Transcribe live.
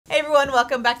everyone,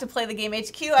 welcome back to Play the Game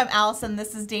HQ. I'm Allison,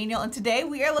 this is Daniel, and today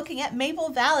we are looking at Maple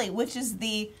Valley, which is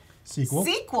the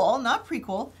sequel, not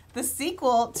prequel, the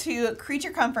sequel to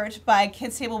Creature Comforts by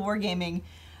Kids Table Board Gaming.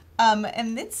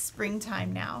 And it's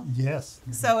springtime now. Yes.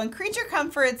 So in Creature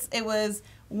Comforts, it was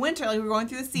winter, like we were going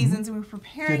through the seasons, and we were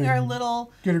preparing our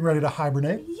little... Getting ready to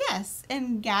hibernate. Yes,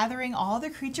 and gathering all the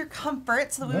creature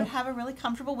comforts so that we would have a really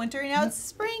comfortable winter. And now it's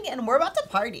spring, and we're about to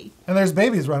party. And there's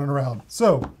babies running around,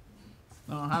 so...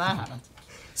 I don't know how that happened.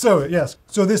 So, yes.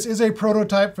 So this is a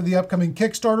prototype for the upcoming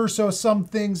Kickstarter, so some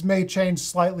things may change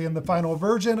slightly in the final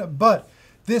version, but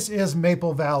this is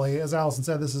Maple Valley. As Allison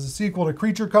said, this is a sequel to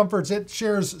Creature Comforts. It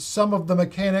shares some of the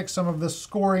mechanics, some of the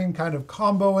scoring, kind of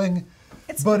comboing.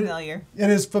 It's familiar. It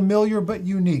is familiar but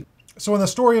unique. So in the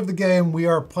story of the game, we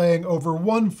are playing over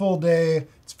one full day.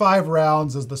 It's 5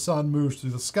 rounds as the sun moves through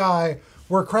the sky.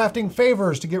 We're crafting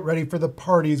favors to get ready for the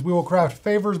parties. We will craft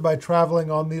favors by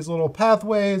traveling on these little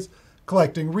pathways,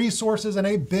 collecting resources, and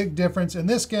a big difference in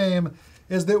this game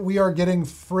is that we are getting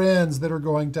friends that are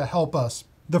going to help us.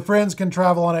 The friends can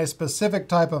travel on a specific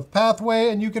type of pathway,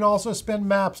 and you can also spend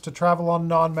maps to travel on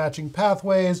non-matching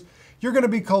pathways. You're going to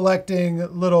be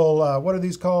collecting little, what are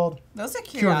these called? Those are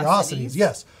curiosities.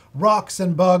 Yes. Rocks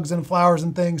and bugs and flowers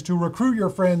and things to recruit your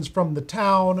friends from the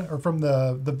town or from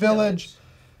the village.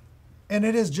 And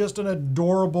it is just an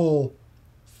adorable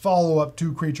follow-up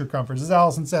to Creature Comforts. As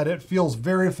Allison said, it feels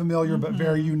very familiar but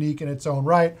very unique in its own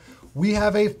right. We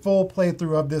have a full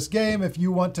playthrough of this game. If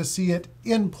you want to see it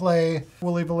in play,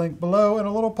 we'll leave a link below and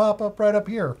a little pop-up right up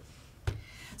here.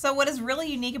 So what is really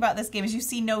unique about this game is you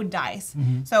see no dice.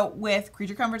 So with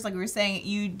Creature Comforts, like we were saying,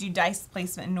 you do dice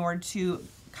placement in order to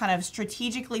kind of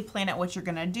strategically plan out what you're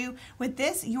going to do. With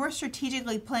this, you're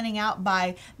strategically planning out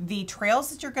by the trails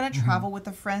that you're going to travel with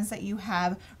the friends that you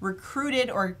have recruited,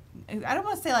 or I don't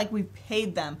want to say like we've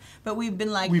paid them, but we've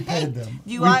been like, paid them.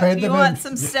 Do you want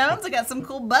some stones? I got some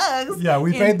cool bugs. Yeah,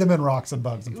 we paid them in rocks and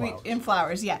bugs and flowers. In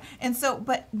flowers, yeah. And so,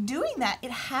 but doing that,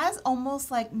 it has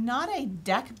almost like not a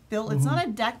deck build. It's not a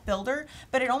deck builder,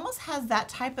 but it almost has that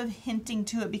type of hinting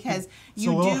to it because it's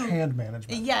a little hand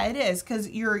management. Yeah, it is, because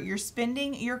you're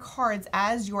spending your cards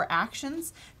as your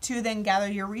actions to then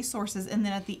gather your resources, and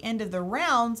then at the end of the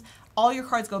rounds, all your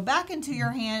cards go back into your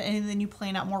hand, and then you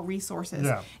plan out more resources.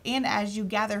 Yeah. And as you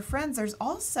gather friends, there's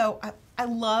also, I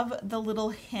love the little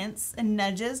hints and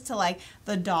nudges to like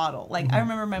the dawdle. Like I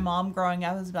remember my mom growing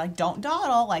up was like, don't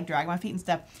dawdle, like drag my feet and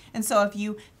stuff. And so if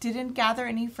you didn't gather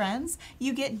any friends,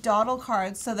 you get dawdle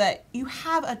cards so that you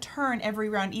have a turn every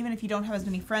round, even if you don't have as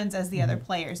many friends as the other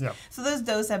players. Yeah. So there's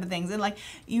those type of things. And like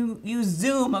you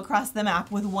zoom across the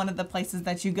map with one of the places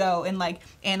that you go, and like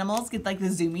animals get like the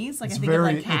zoomies. Like I think of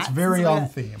like cats. It's very on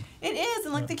theme. It is,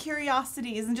 and like the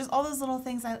curiosities and just all those little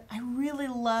things. I really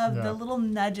love the little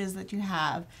nudges that you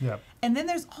have. Yeah. And then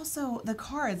there's also the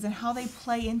cards and how they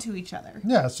play into each other.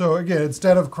 Yeah, so again,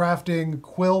 instead of crafting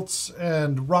quilts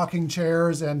and rocking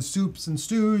chairs and soups and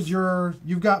stews,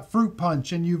 you've got fruit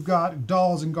punch, and you've got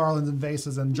dolls and garlands and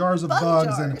vases and jars of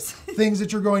bugs and things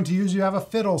that you're going to use. You have a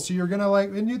fiddle, so you're gonna like,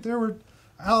 and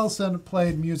Allison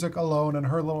played music alone in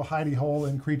her little hidey hole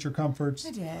in Creature Comforts.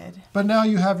 I did. But now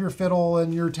you have your fiddle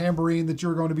and your tambourine that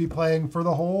you're going to be playing for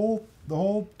the whole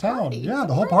town. Party. Yeah,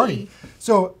 the whole party.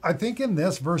 So I think in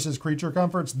this versus Creature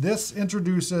Comforts, this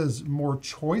introduces more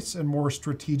choice and more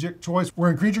strategic choice. Where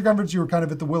in Creature Comforts, you were kind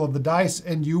of at the will of the dice,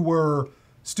 and you were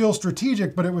still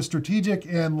strategic, but it was strategic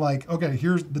in like, okay,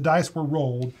 here's the dice were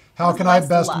rolled. How can I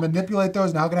best manipulate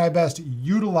those, and how can I best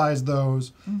utilize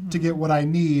those to get what I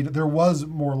need? There was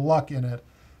more luck in it.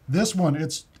 This one,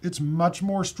 it's much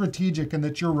more strategic in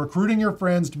that you're recruiting your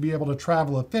friends to be able to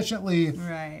travel efficiently,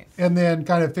 right? And then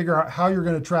kind of figure out how you're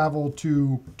going to travel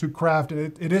to craft.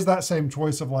 It is that same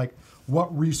choice of like,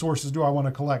 what resources do I want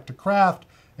to collect to craft,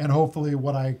 and hopefully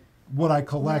what I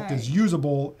collect is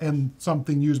usable, and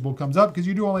something usable comes up, because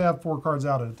you do only have 4 cards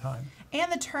out at a time. And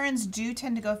the turns do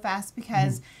tend to go fast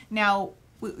because now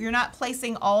you're not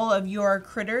placing all of your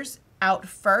critters out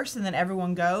first and then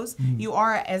everyone goes. You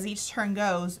are, as each turn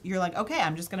goes, you're like, okay,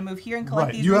 I'm just going to move here and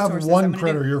collect these resources. You have one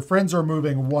critter. Your friends are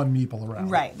moving one meeple around.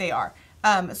 Right, they are.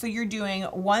 So you're doing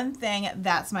one thing,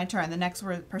 that's my turn. The next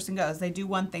person goes, they do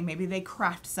one thing, maybe they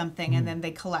craft something and then they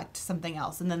collect something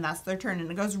else, and then that's their turn, and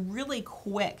it goes really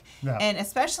quick. Yeah. And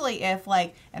especially if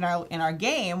like in our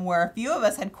game where a few of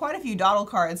us had quite a few dawdle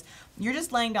cards, you're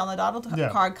just laying down the dawdle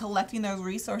card, collecting those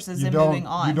resources and moving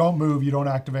on. You don't move, you don't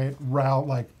activate route,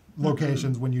 like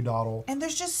locations when you dawdle. And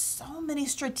there's just so many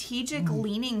strategic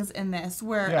leanings in this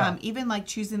where even like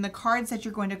choosing the cards that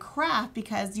you're going to craft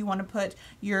because you want to put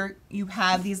you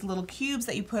have these little cubes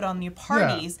that you put on your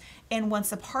parties. And once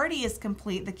the party is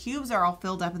complete, the cubes are all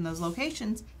filled up in those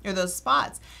locations or those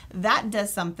spots. That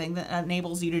does something that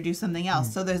enables you to do something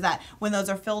else. So there's that. When those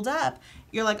are filled up,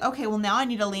 you're like, okay, well now I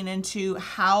need to lean into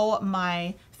how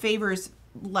my favors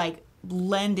like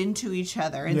blend into each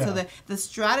other. And so the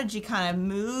strategy kind of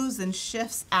moves and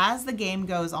shifts as the game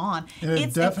goes on.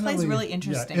 It plays really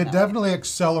interesting. It definitely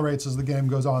accelerates as the game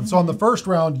goes on. So on the first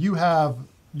round, you have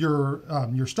your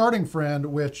starting friend,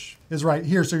 which is right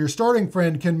here. So your starting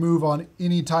friend can move on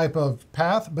any type of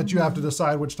path, but you have to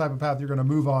decide which type of path you're going to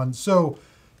move on. So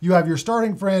you have your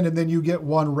starting friend, and then you get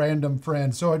one random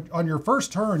friend. So on your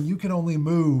first turn, you can only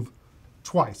move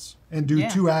twice and do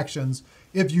 2 actions.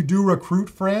 If you do recruit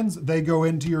friends, they go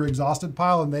into your exhausted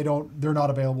pile and they're not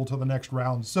available till the next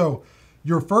round. So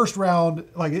your first round,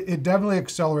 like it definitely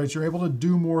accelerates. You're able to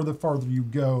do more the farther you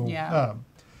go.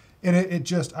 And it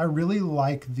just, I really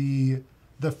like the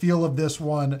feel of this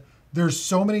one. There's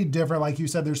so many different, like you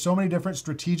said, there's so many different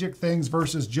strategic things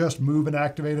versus just move and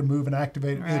activate and move and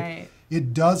activate. Right.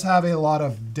 It does have a lot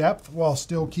of depth while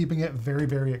still keeping it very,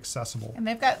 very accessible. And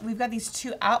we've got these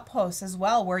 2 outposts as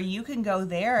well where you can go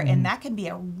there and that can be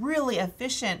a really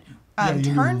efficient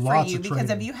turn for you because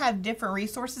if you have different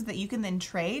resources that you can then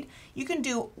trade, you can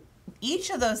do each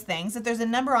of those things. If there's a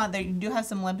number on there, you do have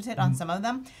some limited on some of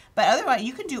them, but otherwise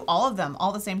you can do all of them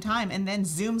all at the same time and then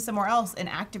zoom somewhere else and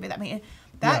activate that. I mean,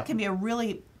 that can be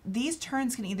these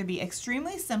turns can either be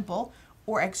extremely simple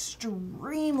or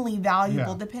extremely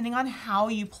valuable depending on how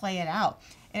you play it out.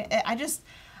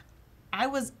 I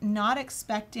was not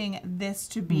expecting this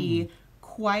to be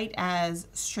quite as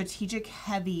strategic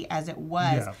heavy as it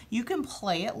was. You can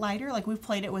play it lighter, like we've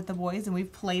played it with the boys and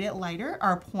we've played it lighter.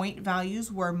 Our point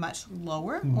values were much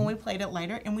lower when we played it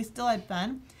lighter and we still had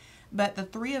fun. But the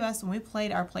 3 of us, when we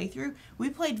played our playthrough, we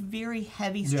played very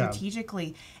heavy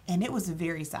strategically and it was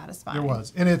very satisfying. It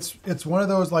was. And it's one of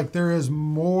those, like there is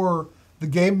more, the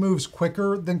game moves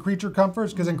quicker than Creature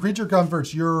Comforts because in Creature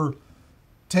Comforts, you're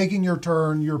taking your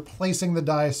turn, you're placing the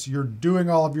dice, you're doing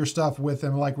all of your stuff with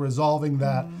them, like resolving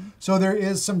that. So there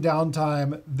is some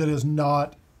downtime that is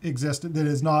not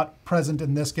present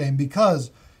in this game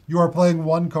because you are playing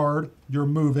one card, you're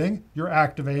moving, you're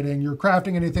activating, you're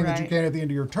crafting anything that you can at the end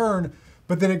of your turn,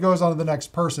 but then it goes on to the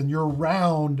next person. Your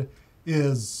round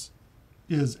is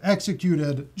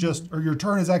executed or your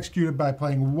turn is executed by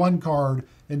playing one card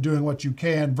and doing what you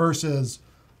can versus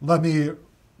let me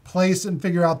place and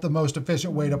figure out the most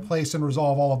efficient way to place and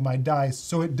resolve all of my dice.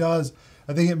 So it does,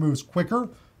 I think it moves quicker.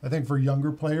 I think for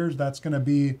younger players, that's going to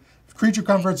be, Creature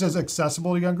Comforts is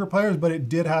accessible to younger players, but it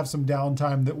did have some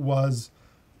downtime that was,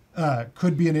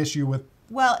 could be an issue with.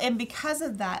 Well, and because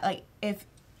of that, like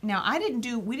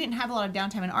we didn't have a lot of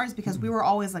downtime in ours because we were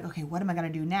always like, okay, what am I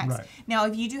going to do next? Right. Now,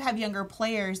 if you do have younger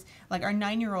players, like our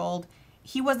 9-year-old,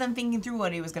 he wasn't thinking through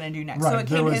what he was going to do next. Right. So it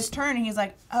came to his turn and he's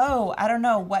like, oh, I don't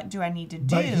know. What do I need to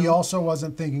do? But he also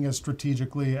wasn't thinking as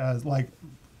strategically as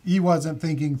he wasn't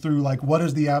thinking through what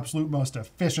is the absolute most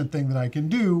efficient thing that I can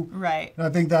do. Right. And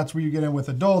I think that's where you get in with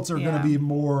adults are going to be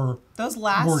more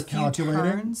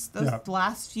calculating.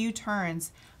 Last few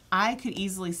turns, I could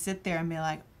easily sit there and be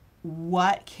like,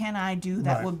 what can I do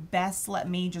that would best let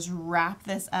me just wrap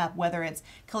this up, whether it's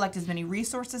collect as many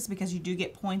resources because you do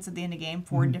get points at the end of the game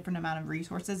for a different amount of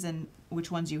resources and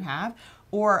which ones you have,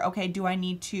 or okay, do I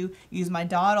need to use my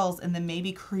dawdles and then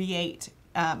maybe create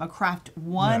a craft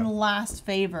one last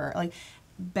favor? Like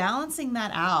balancing that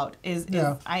out is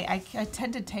I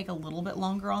tend to take a little bit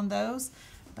longer on those,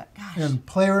 but gosh. And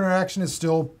player interaction is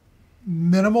still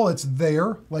minimal. It's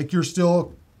there. Like you're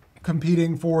still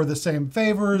competing for the same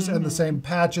favors and the same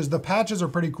patches. The patches are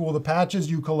pretty cool. The patches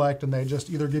you collect and they just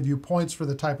either give you points for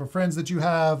the type of friends that you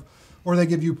have, or they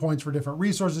give you points for different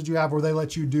resources you have, or they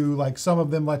let you do, some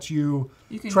of them let you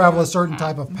travel a certain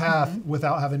type of path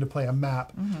without having to play a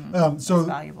map. So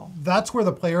that's where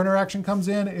the player interaction comes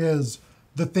in, is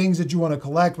the things that you want to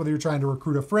collect, whether you're trying to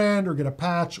recruit a friend or get a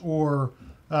patch or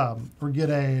get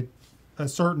a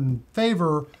certain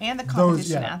favor, and the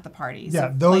competition at the parties.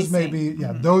 Those may be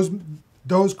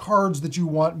those cards that you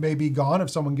want may be gone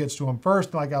if someone gets to them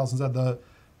first. Like Allison said, the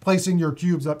placing your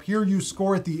cubes up here, you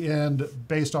score at the end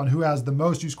based on who has the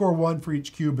most. You score 1 for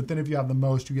each cube, but then if you have the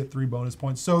most, you get 3 bonus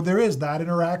points. So there is that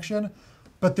interaction,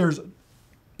 but there's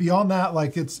beyond that,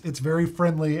 it's very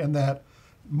friendly in that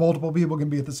multiple people can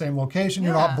be at the same location.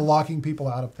 You're not blocking people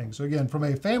out of things. So again, from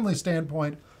a family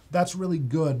standpoint, that's really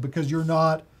good because you're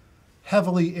not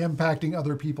heavily impacting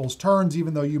other people's turns,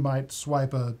 even though you might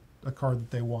swipe a a card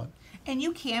that they want. And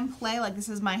you can play like this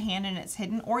is my hand and it's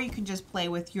hidden, or you can just play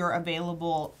with your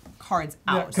available cards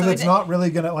out. Because it's not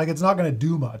really gonna it's not gonna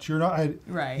do much. You're not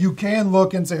right. You can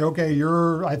look and say, okay,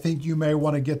 I think you may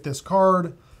want to get this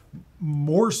card.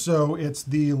 More so, it's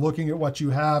the looking at what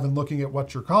you have and looking at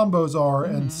what your combos are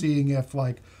and seeing if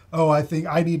oh, I think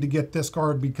I need to get this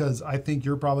card because I think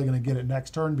you're probably going to get it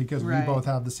next turn because we both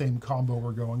have the same combo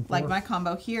we're going for. Like my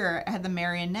combo here, I had the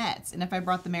marionettes, and if I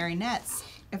brought the marionettes,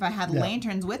 if I had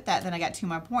lanterns with that, then I got 2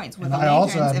 more points. With and the I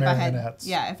lanterns, also had if marionettes.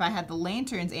 if I had the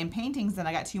lanterns and paintings, then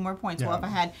I got 2 more points. Well, if I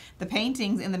had the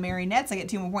paintings and the marionettes, I get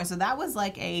 2 more points. So that was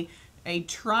like a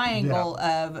triangle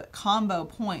of combo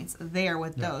points there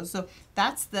with those. So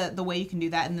that's the way you can do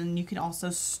that. And then you can also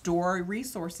store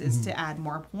resources to add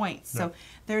more points. So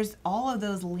there's all of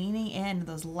those leaning in,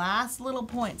 those last little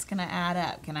points can I add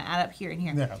up? Can I add up here and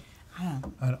here? Yeah.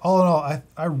 And all in all,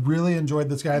 I really enjoyed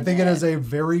this guy. I think it is a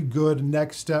very good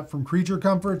next step from Creature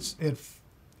Comforts.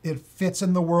 It fits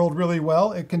in the world really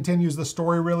well. It continues the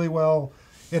story really well.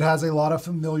 It has a lot of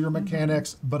familiar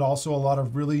mechanics, but also a lot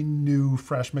of really new,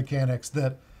 fresh mechanics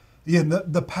that,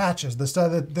 the patches, the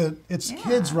stuff that it's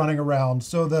kids running around.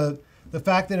 So the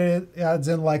fact that it adds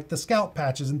in like the scout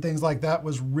patches and things like that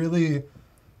was really,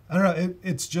 I don't know,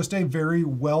 it's just a very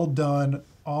well done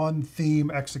on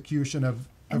theme execution of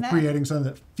creating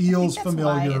something that feels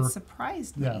familiar. Why it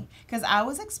surprised me because I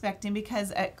was expecting,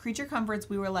 because at Creature Comforts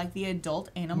we were like the adult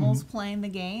animals playing the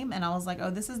game, and I was like, oh,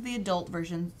 this is the adult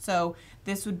version, so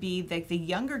this would be like the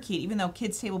younger kid. Even though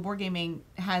Kids Table Board Gaming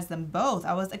has them both,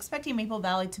 I was expecting Maple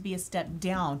Valley to be a step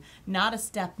down, not a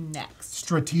step next.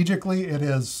 Strategically, it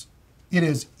is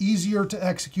easier to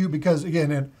execute because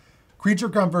again, Creature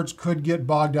Comforts could get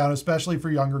bogged down, especially for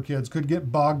younger kids, could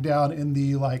get bogged down in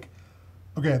the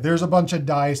okay, there's a bunch of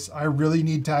dice. I really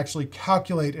need to actually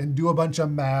calculate and do a bunch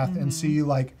of math and see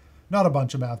not a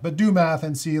bunch of math, but do math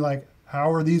and see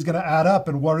how are these going to add up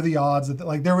and what are the odds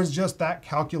that there was just that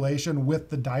calculation with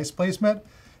the dice placement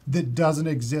that doesn't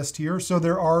exist here. So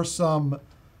there are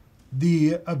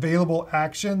the available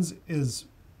actions is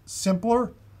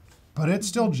simpler, but it's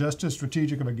still just as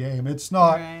strategic of a game. It's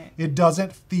not, it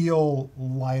doesn't feel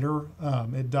lighter.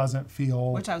 It doesn't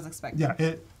feel, which I was expecting. Yeah.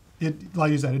 It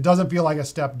like you said, it doesn't feel like a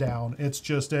step down. It's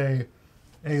just a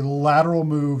lateral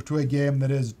move to a game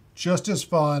that is just as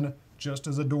fun, just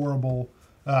as adorable,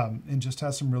 and just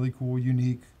has some really cool,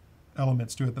 unique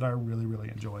elements to it that I really, really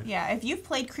enjoyed. Yeah, if you've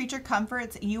played Creature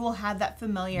Comforts, you will have that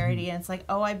familiarity, and it's like,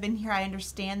 oh, I've been here, I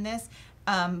understand this,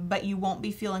 but you won't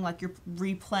be feeling like you're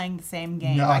replaying the same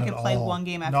game. I could play one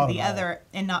game after the other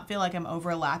and not feel like I'm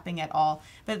overlapping at all.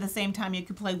 But at the same time, you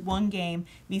could play one game,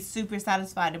 be super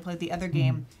satisfied, and play the other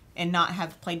game and not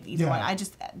have played either one.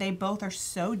 They both are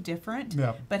so different,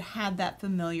 but have that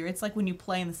familiar. It's like when you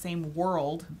play in the same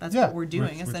world. That's what we're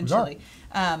doing essentially,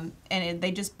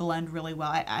 they just blend really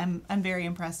well. I'm very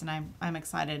impressed, and I'm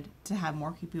excited to have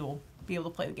more people be able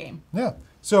to play the game. Yeah.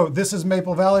 So this is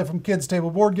Maple Valley from Kids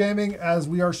Table Board Gaming. As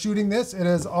we are shooting this, it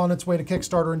is on its way to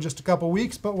Kickstarter in just a couple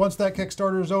weeks. But once that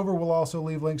Kickstarter is over, we'll also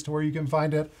leave links to where you can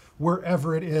find it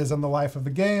wherever it is in the life of the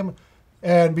game.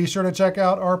 And be sure to check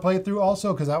out our playthrough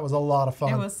also, because that was a lot of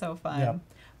fun. It was so fun.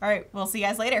 All right, we'll see you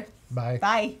guys later. Bye.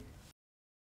 Bye.